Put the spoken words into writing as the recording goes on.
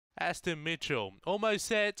Aston Mitchell. Almost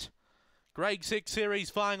set. Grade 6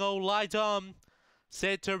 Series final. Light on.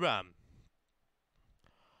 Set to run.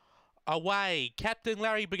 Away. Captain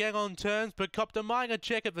Larry began on turns, but copped a minor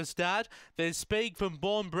check at the start. There's speed from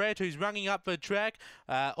Born Brett, who's running up the track.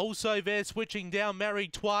 Also there, switching down,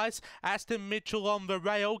 Married Twice. Aston Mitchell on the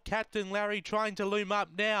rail. Captain Larry trying to loom up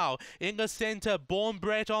now. In the centre, Born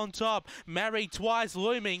Brett on top. Married Twice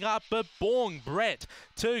looming up, but Born Brett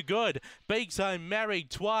too good. Beaks home Married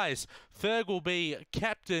Twice. Third will be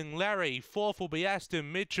Captain Larry. Fourth will be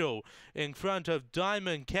Aston Mitchell in front of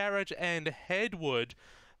Diamond Carrot and Headwood.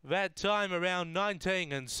 That time around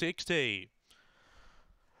 19 and 60.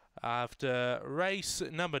 After race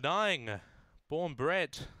number 9, Born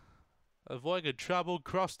Brett avoided trouble,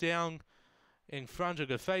 crossed down in front of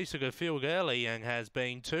the face of the field early and has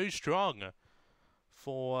been too strong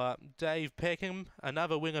for Dave Peckham.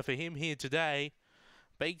 Another winner for him here today.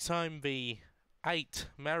 Beats home the 8,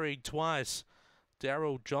 Married Twice,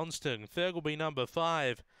 Daryl Johnston. Third will be number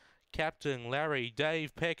 5. Captain Larry,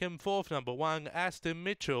 Dave Peckham. Fourth, number 1, Aston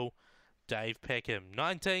Mitchell, Dave Peckham.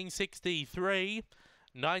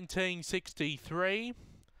 1963.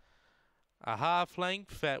 A half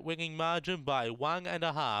length at winning margin by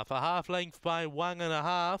 1.5. A half length by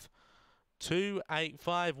 1.5.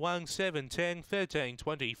 2:8:5:17:10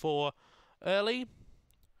 13:24 early.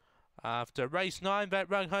 After race 9, that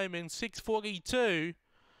run home in 6:42.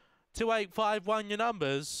 2:8:5:1 your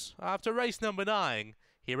numbers. After race number 9.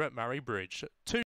 Here at Murray-Bridge.